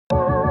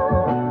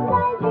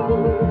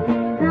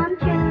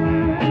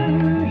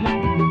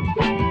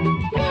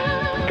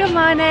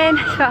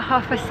It's about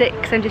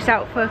 6:30. I'm just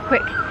out for a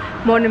quick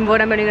morning run.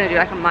 I'm only going to do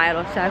like a mile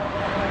or so,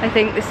 I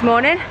think, this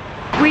morning.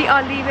 We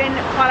are leaving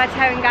Kuala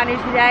Terengganu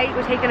today.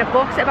 We're taking a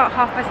bus at about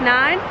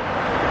 9:30.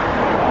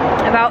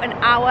 About an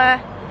hour,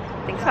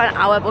 I think it's about an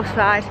hour bus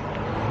ride,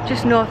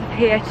 just north of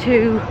here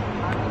to,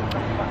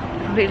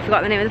 I completely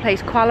forgot the name of the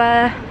place,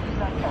 Kuala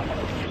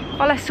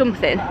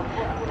something.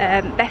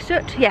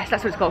 Besut, yes,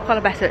 that's what it's called,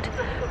 Kuala Besut.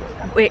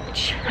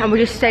 And we're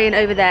just staying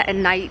over there at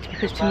night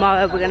because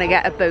tomorrow we're gonna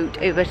get a boat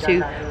over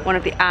to one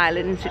of the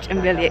islands, which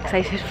I'm really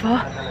excited for.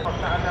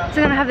 So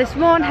I'm gonna have this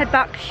run, head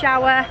back,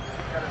 shower,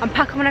 and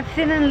pack up and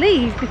everything and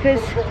leave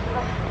because,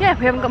 yeah,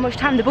 we haven't got much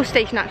time. The bus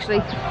station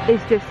actually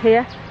is just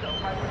here.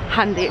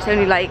 Handy, it's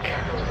only like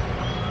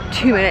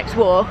 2 minutes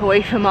walk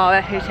away from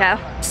our hotel.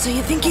 So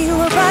you think you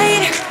were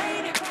right?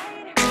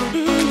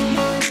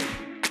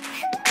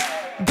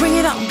 Bring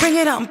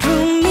it on,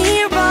 prove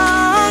me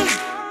wrong.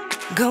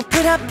 Go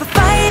put up a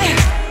fight.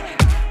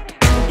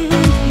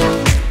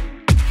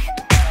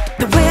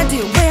 The way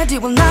I do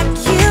will knock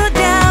you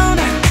down.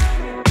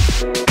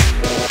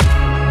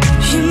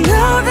 You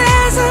know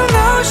there's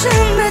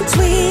emotion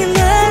between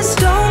us.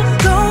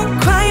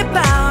 Don't cry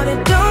about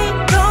it.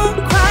 Don't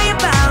cry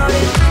about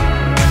it.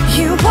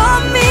 You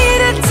want me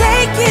to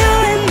take you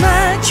in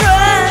my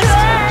trust.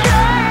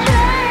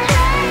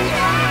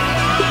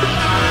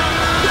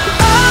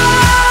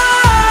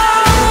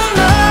 Oh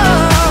no,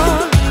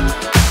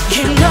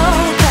 you know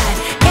that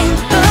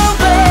ain't the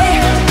way.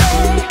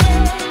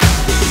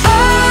 Oh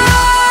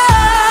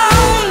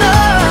no,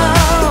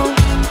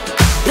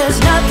 there's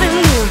nothing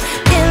new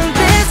in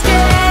this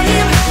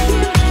game.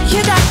 You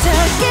got to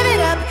give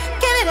it up,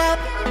 give it up.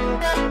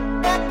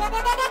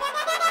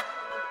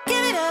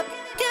 Give it up,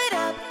 give it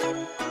up.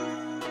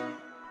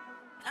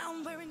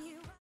 I'm wearing you.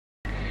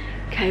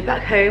 Okay,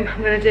 back home.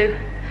 I'm gonna do a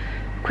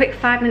quick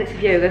 5 minutes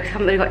of yoga because I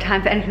haven't really got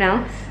time for anything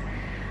else,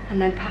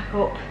 and then pack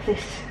up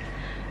this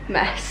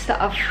mess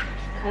that I've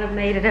kind of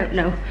made. I don't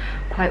know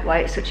quite why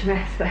it's such a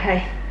mess, but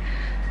hey,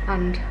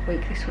 and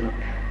wake this one up.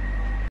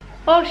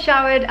 All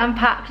showered and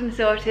packed and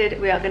sorted.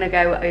 We are gonna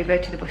go over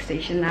to the bus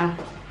station now.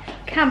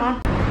 Come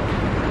on.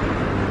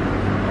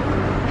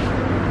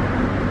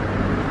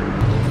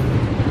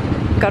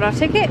 Got our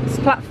tickets,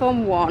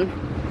 platform 1.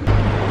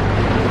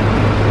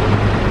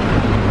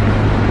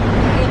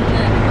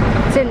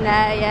 It's in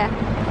there, yeah.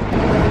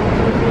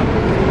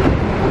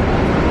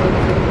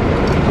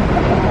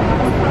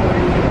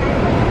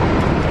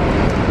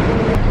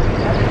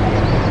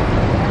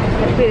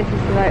 Hopefully this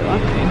is the right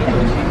one.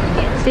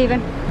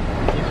 Stephen.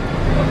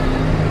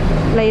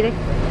 Lady.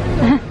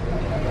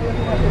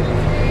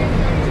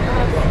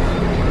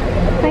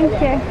 Thank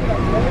you.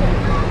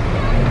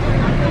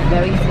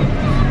 Very easy.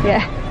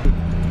 Yeah.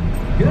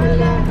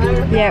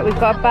 Yeah, we've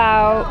got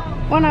about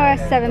 1 hour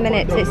 7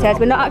 minutes. It says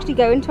we're not actually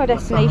going to our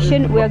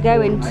destination. We are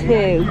going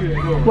to,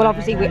 well,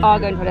 obviously we are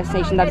going to our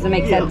destination. That doesn't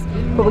make sense,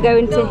 but we're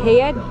going to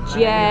here,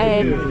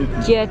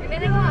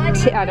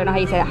 I don't know how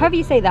you say that. However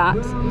you say that,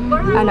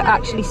 and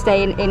actually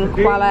staying in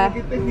Kuala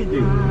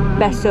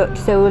Besut.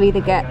 So we'll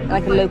either get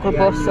like a local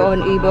bus or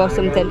an Uber or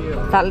something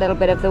that little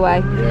bit of the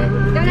way.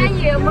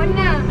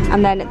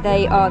 And then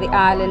they are the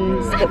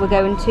islands that we're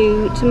going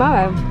to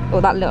tomorrow,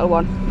 or that little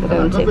one we're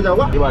going to. We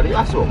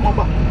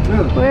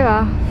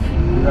are.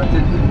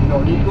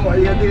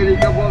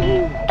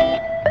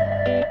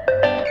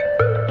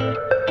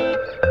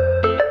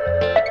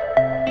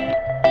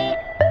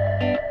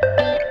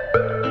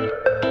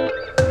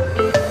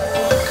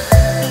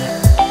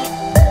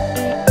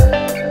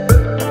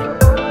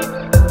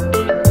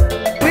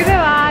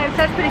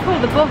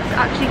 The bus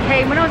actually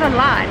came when I was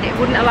online. It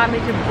wouldn't allow me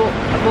to book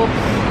a bus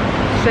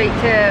straight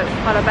to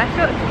Kuala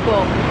Besut,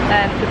 but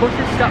the bus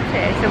has stopped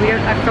here, so we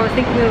don't. So I was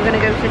thinking we were going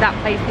to go to that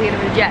place the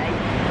other day,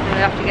 and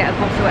we'd have to get a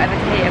bus or whatever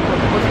to here, but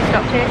the bus has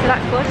stopped here, so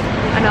that's good.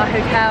 And our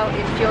hotel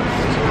is just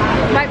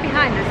right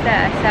behind us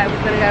there, so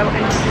we're going to go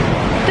and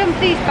dump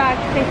these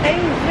bags. They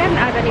think we haven't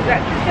had any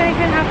breakfast or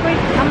anything, have we?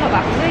 I'm not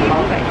that hungry. You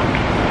hungry?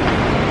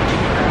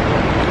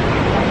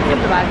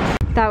 Dump the bags.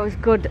 That was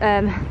good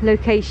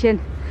location.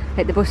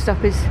 Like the bus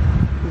stop is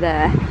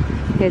there.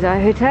 Here's our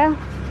hotel.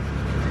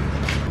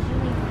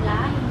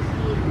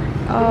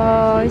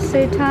 Oh, it's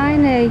so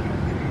tiny.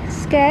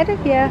 Scared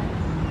of you.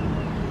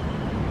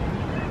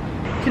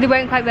 So they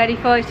weren't quite ready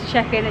for us to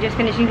check in. They're just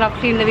finishing off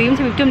cleaning the room,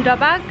 so we've dumped our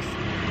bags.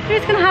 We're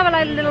just gonna have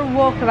a little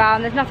walk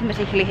around. There's nothing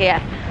particularly here,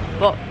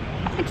 but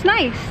it's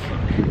nice.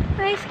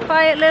 Nice,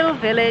 quiet little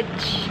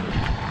village.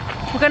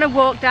 We're going to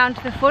walk down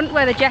to the front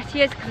where the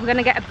jetty is because we're going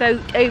to get a boat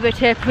over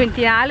to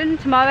Perhentian Island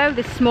tomorrow,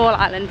 this small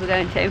island we're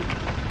going to.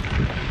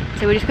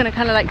 So we're just going to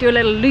kind of like do a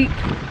little loop,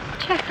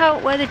 check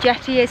out where the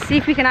jetty is, see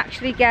if we can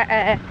actually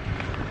get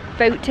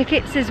boat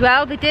tickets as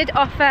well. They did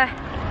offer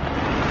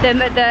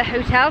them at the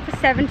hotel for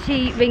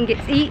 70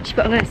 ringgits each,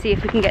 but I'm going to see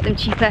if we can get them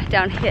cheaper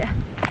down here.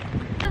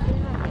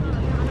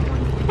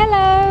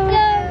 Hello!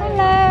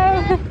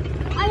 Hello!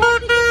 Hello!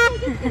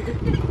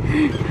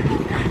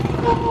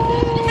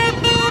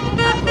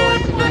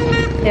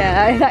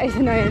 Yeah, that is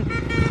annoying.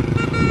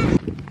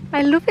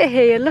 I love it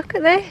here, look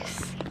at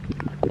this.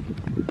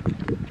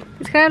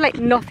 It's kind of like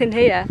nothing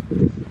here,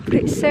 but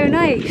it's so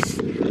nice.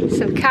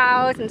 Some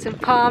cows and some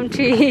palm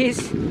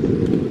trees.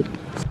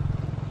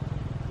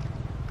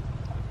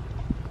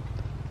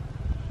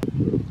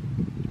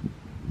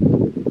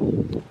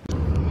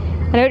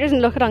 I know it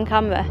doesn't look it on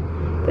camera,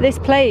 but this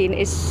plane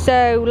is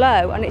so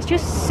low and it's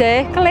just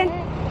circling.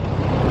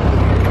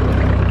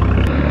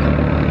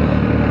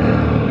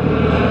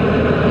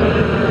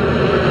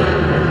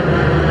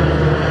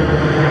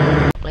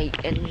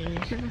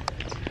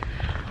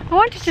 I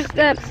wanted to,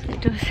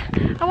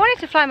 I wanted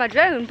to fly my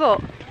drone,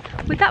 but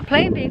with that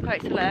plane being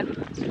quite so low, I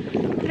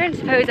don't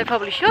suppose I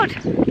probably should,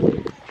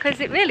 because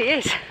it really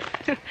is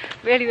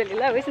really, really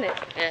low, isn't it?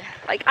 Yeah.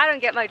 Like, I don't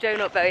get my drone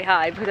up very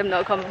high because I'm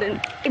not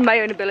confident in my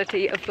own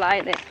ability of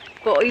flying it,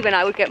 but even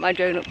I would get my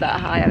drone up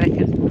that high, I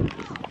reckon.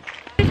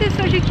 This is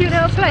such a cute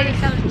little place.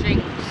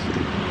 Drinks.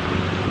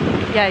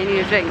 Yeah, you need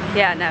a drink.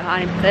 Yeah, no,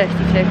 I'm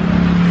thirsty too.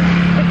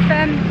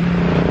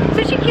 It's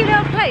such a cute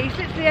little place.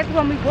 Literally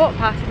everyone we've walked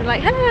past has been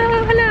like,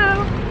 hello,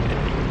 hello.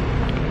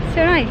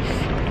 So nice.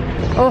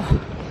 Oh,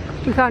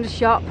 we found a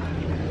shop.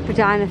 We're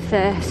dying of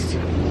thirst.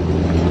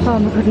 Oh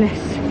my goodness.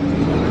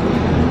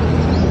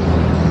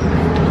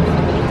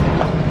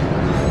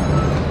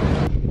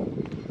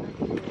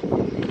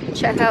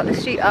 Check out the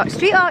street art.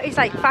 Street art is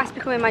like fast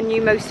becoming my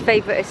new most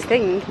favouriteest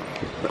thing.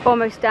 We're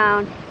almost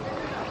down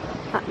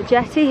at the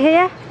jetty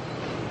here.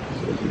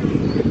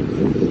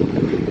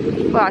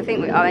 Well, I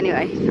think we are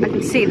anyway. I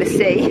can see the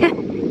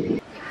sea.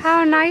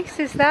 How nice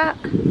is that? I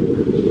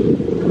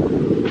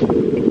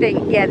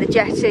think, yeah, the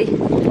jetty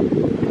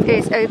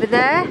is over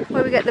there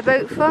where we get the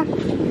boat from,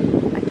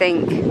 I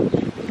think. Do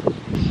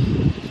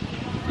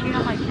you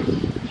not like it?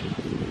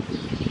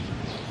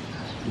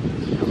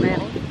 Not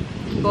really.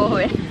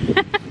 Boring.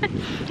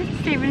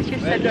 Stephen's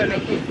just said to me,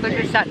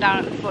 we're just sat down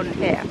at the front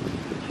here,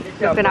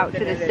 looking out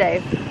to the sea.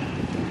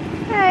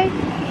 Hey.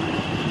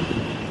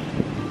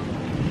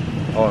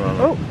 Oh no.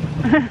 Oh.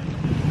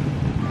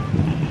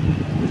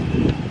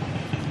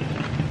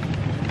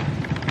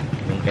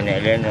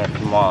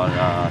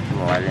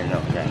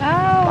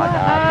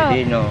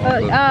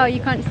 Oh,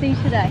 you can't see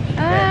today.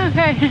 Oh,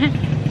 okay.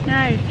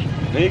 Nice.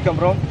 Where you come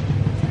from?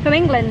 From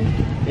England.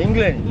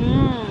 England?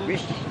 Mm.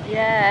 Which?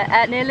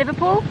 Yeah, near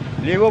Liverpool.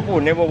 Liverpool,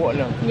 never walk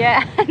alone.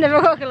 Yeah,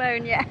 never walk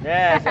alone, yeah.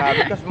 Yes,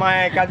 because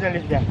my cousin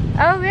lives there.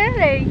 Oh,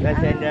 really? Yes,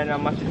 oh. And then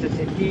Manchester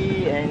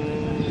City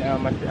and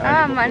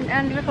Liverpool.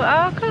 And Liverpool.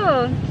 Oh,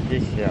 cool.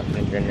 This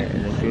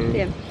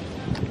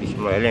this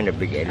small island, the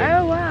big island.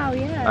 Oh, wow,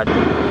 yeah.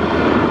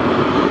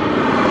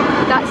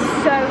 That's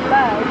so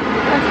low.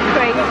 That's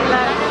crazy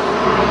low.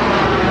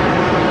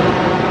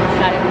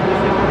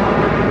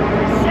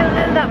 So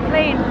low, that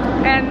plane.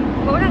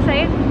 What was I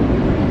saying?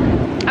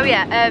 Oh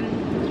yeah,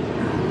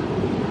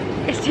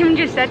 Stephen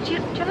just said, do you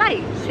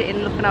like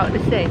sitting looking out at the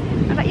sea? I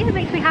was like, yeah, it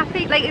makes me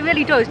happy. Like, it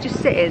really does,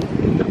 just sitting,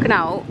 looking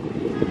out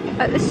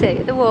at the sea,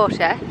 at the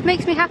water. It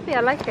makes me happy, I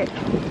like it.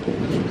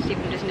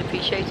 Stephen doesn't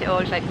appreciate it,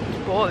 or it's like, it's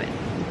boring.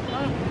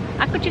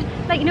 I could just,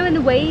 like, you know, when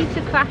the waves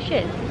are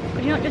crashing,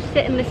 could you not just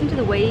sit and listen to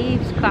the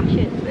waves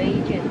crashing for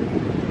ages?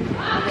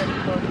 It's really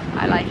cool.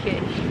 I like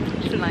it.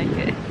 Just like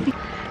it.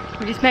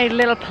 We just made a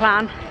little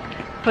plan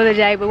for the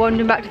day. We're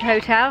wandering back to the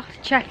hotel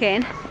to check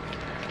in.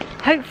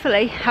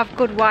 Hopefully have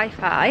good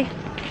Wi-Fi,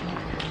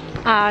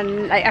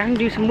 and like, I can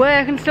do some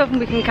work and stuff, and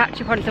we can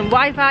catch up on some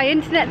Wi-Fi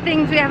internet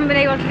things we haven't been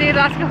able to do the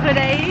last couple of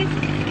days.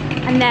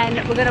 And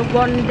then we're going to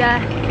wander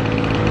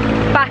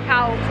back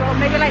out, or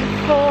maybe like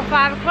 4 or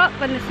 5 o'clock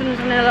when the sun's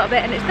on a little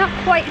bit and it's not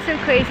quite so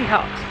crazy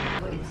hot.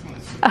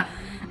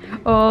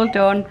 All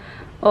done,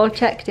 all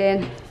checked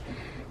in.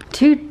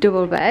 2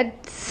 double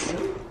beds,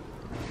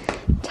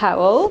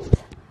 towels.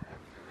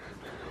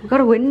 We've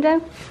got a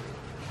window.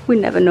 We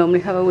never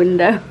normally have a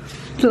window.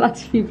 The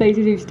last few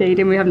places we've stayed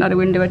in, we haven't had a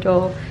window at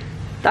all.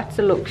 That's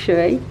a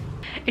luxury.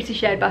 It's a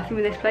shared bathroom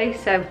in this place,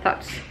 so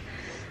that's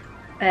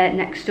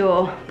next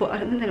door. But I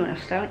don't think anyone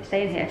else is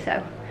staying here,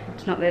 so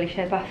it's not really a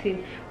shared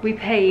bathroom. We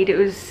paid, it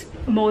was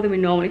more than we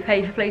normally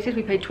pay for places.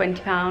 We paid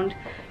 £20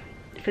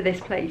 for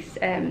this place.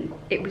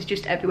 It was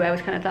just everywhere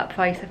was kind of that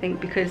price, I think,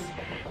 because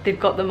they've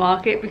got the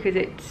market, because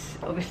it's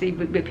obviously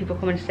people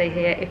come and stay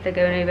here if they're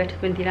going over to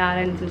Perhentian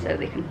Islands, and so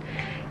they can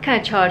kind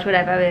of charge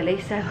whatever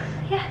really. So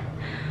yeah,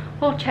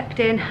 all checked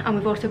in, and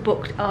we've also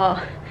booked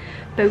our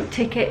boat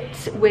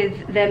tickets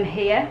with them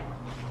here.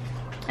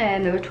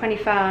 There were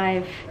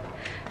 25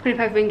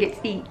 ringgits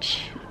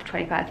each,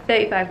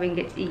 35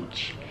 ringgits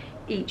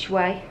each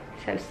way,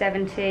 so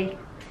 70,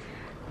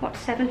 what's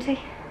 70?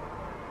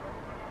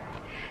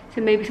 So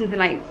maybe something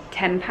like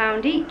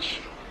 £10 each,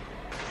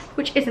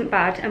 which isn't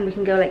bad, and we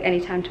can go like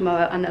anytime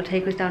tomorrow, and they'll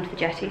take us down to the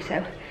jetty,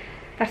 so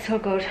that's all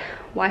good.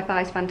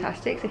 Wi-Fi is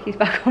fantastic, so he's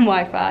back on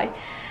Wi-Fi.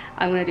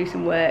 I'm gonna do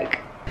some work.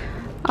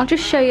 I'll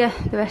just show you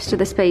the rest of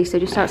the space. So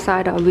just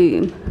outside our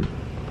room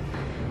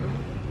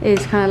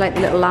is kind of like the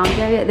little lounge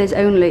area. There's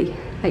only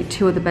like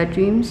 2 other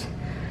bedrooms.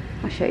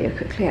 I'll show you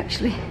quickly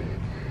actually.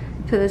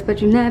 So there's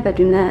bedroom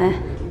there,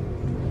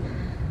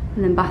 and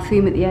then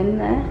bathroom at the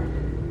end there.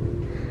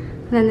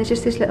 And then there's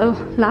just this little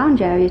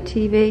lounge area,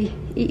 TV,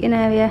 eating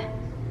area,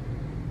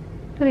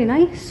 Really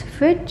nice.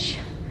 Fridge.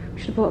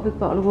 Should have bought a big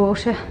bottle of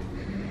water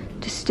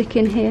to stick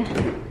in here.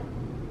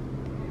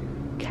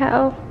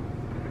 Kettle.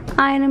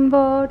 Ironing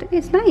board.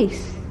 It's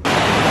nice.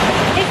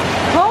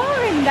 It's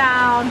pouring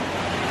down.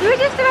 We were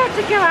just about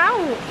to go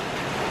out.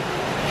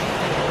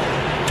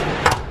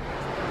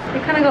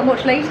 It kind of got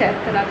much later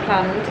than I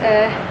planned.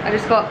 I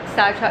just got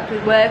sidetracked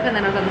with work and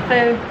then I was on the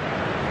phone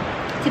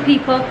to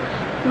people.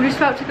 We were just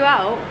about to go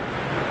out,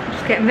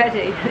 just getting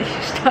ready, and it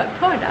just started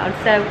pouring down.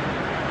 So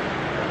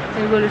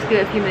we'll just give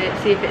it a few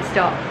minutes, see if it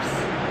stops.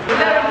 We're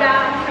going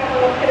down, have a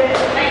look at it.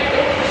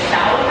 I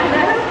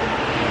know.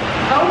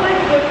 Oh my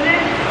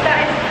goodness,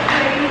 that is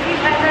crazy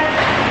weather.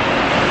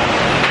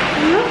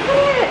 Look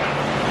at it.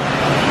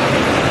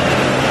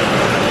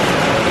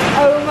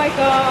 Oh my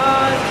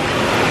god.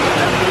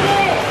 Look at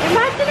it.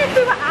 Imagine if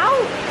we were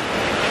out.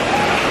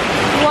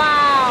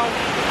 Wow.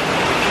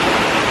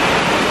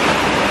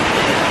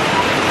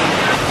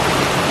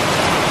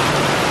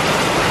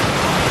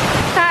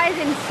 That is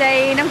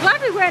insane. I'm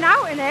glad we weren't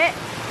out in it.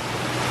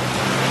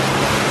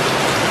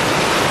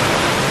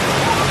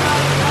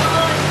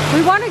 We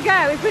want to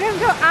go. If we don't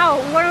go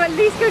out, we want to at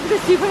least go to the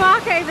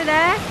supermarket over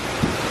there.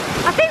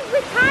 I think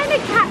we kind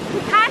of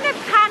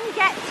can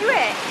get to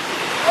it.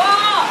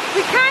 What?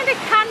 We kind of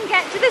can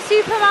get to the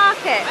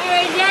supermarket.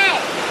 Where is it?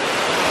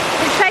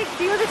 It's like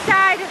the other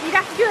side. You'd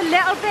have to do a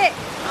little bit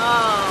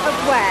of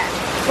where,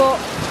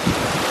 but.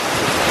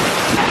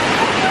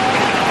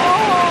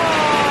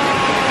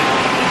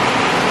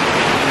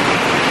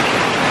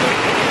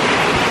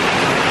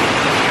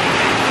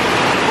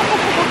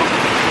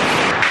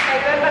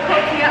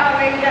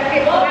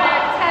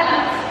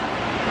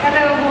 And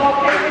then we'll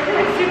walk over to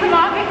the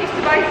supermarket just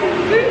to buy some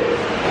food.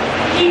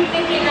 Keep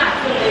thinking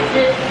that's what it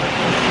is.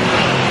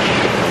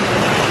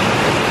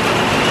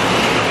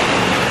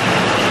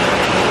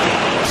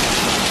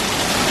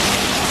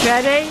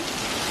 Ready?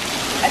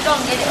 I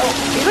can't get it up.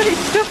 You got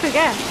it stuck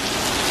again.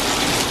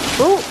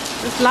 Oh,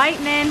 there's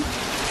lightning.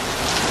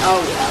 Oh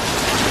yeah.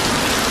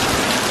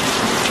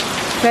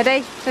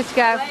 Ready? Let's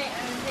go. Wait,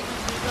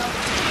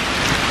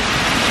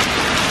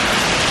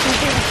 I'm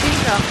taking Take the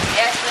shoes off.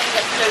 yes, then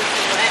get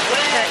soaking wet.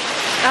 Wait.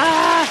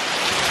 Ah.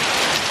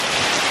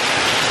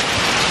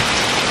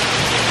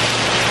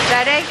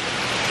 Ready?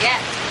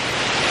 Yes.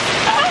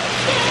 Ah.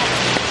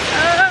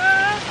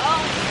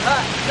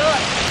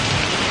 Good.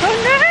 Oh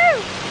no!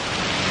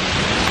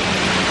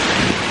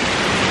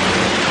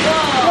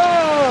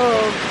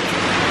 Whoa!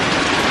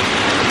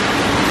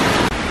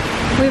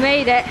 We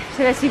made it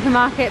to the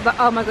supermarket, but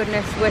oh my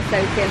goodness, we're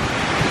soaking.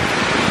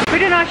 We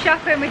did our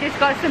shopping, we just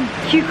got some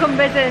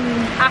cucumbers and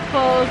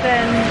apples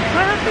and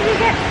what else did we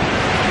get?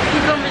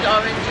 Cucumbers,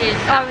 oranges.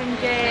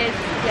 Oranges,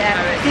 yeah.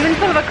 It's even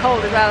full of a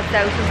cold as well,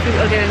 so some people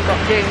are doing good.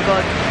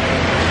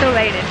 Still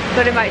raining.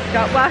 Thought it might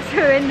stop whilst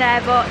we were in there,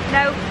 but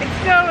no, it's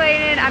still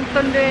raining and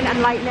thundering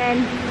and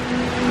lightning.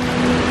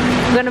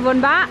 We're gonna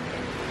run back?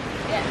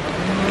 Yeah.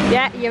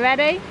 Yeah, you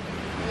ready?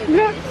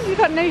 Look, you've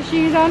got no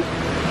shoes on.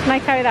 Can I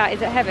carry that?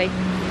 Is it heavy?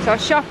 So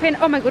shopping,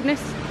 oh my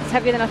goodness, it's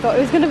heavier than I thought it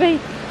was gonna be.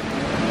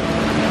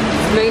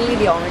 Really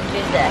the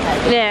oranges there.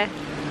 Yeah,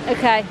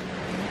 okay,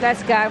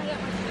 let's go.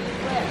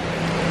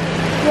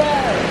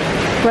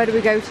 Where do we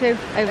go to?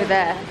 Over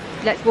there.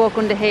 Let's walk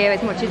under here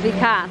as much as we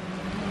can.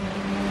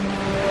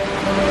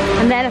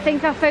 And then I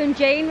think I'll phone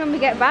Jane when we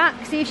get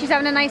back, see if she's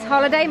having a nice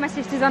holiday. My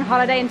sister's on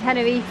holiday in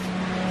Tenerife.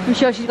 I'm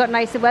sure she's got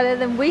nicer weather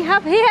than we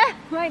have here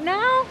right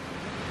now.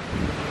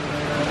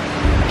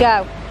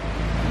 Go.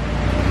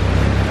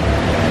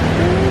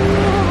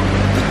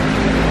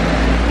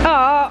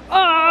 Oh,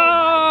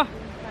 oh.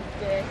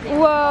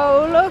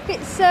 Whoa, look,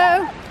 it's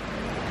so...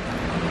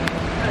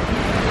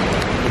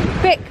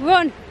 Quick,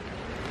 run.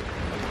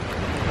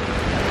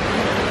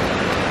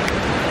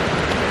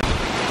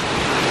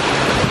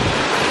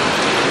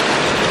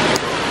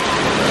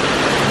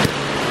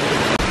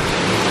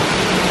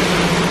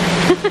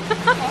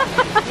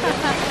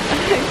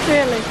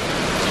 Really?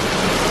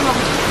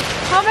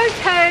 Almost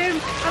home.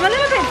 I'm a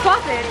little bit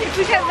bothered if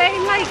we get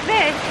rain like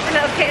this. The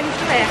little kitten's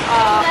there.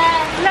 Oh,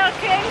 little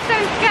kitten's so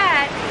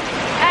scared.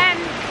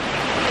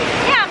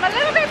 Yeah, I'm a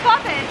little bit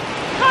bothered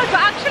because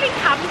we're actually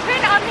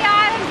camping on the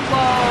island.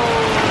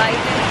 Whoa, like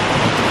this.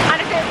 And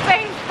if it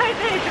rains like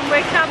this and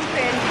we're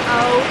camping,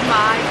 oh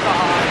my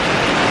god.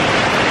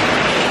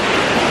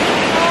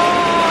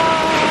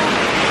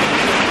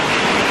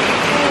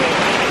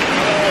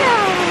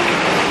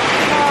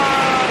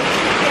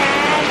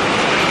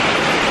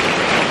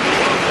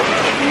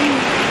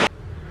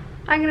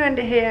 I'm going to end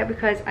it here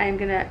because I'm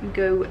going to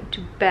go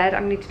to bed.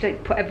 I'm going to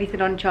like, put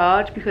everything on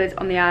charge because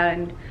on the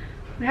island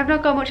we have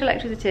not got much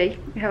electricity.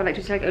 We have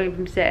electricity like only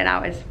from certain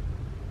hours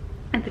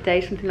of the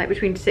day, something like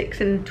between 6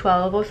 and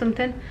 12 or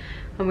something.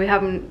 And we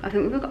haven't, I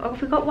think we've got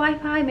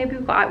Wi-Fi, maybe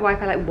we've got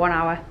Wi-Fi like 1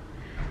 hour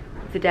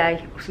of the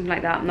day or something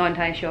like that, I'm not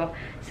entirely sure.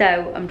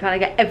 So I'm trying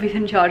to get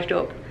everything charged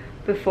up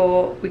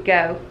before we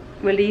go.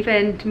 We're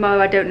leaving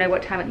tomorrow, I don't know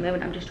what time at the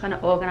moment, I'm just trying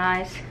to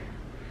organise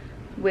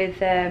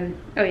with,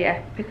 oh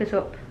yeah, pick us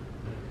up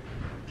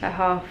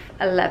at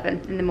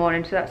 11:30 in the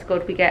morning, so that's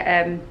good. We get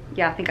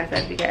yeah, I think I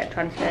said we get a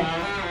transfer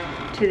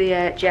to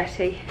the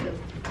jetty,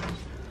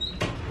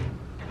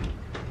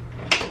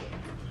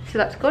 so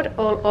that's good.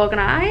 All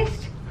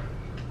organised.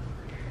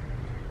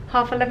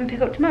 11:30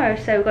 pick up tomorrow,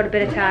 so we've got a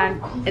bit of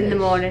time in the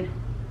morning.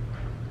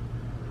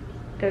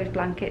 Those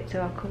blankets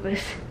are our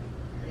covers.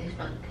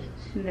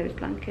 And those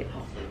blankets.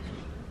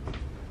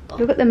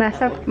 Look at the mess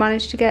I've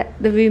managed to get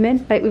the room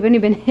in. Like, we've only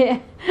been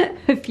here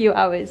a few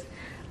hours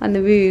and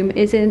the room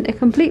is in a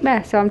complete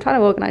mess, so I'm trying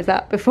to organise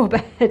that before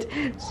bed,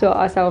 sort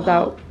ourselves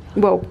out.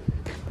 Whoa,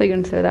 they're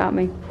going to throw that at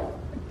me.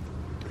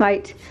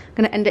 Right, I'm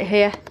going to end it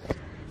here.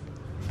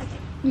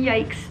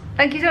 Yikes.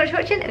 Thank you so much for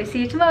watching. I'll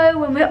see you tomorrow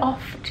when we're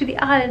off to the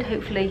island,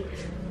 hopefully.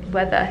 The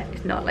weather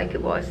is not like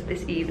it was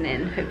this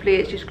evening. Hopefully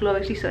it's just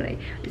gloriously sunny.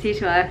 I'll see you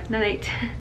tomorrow. Night.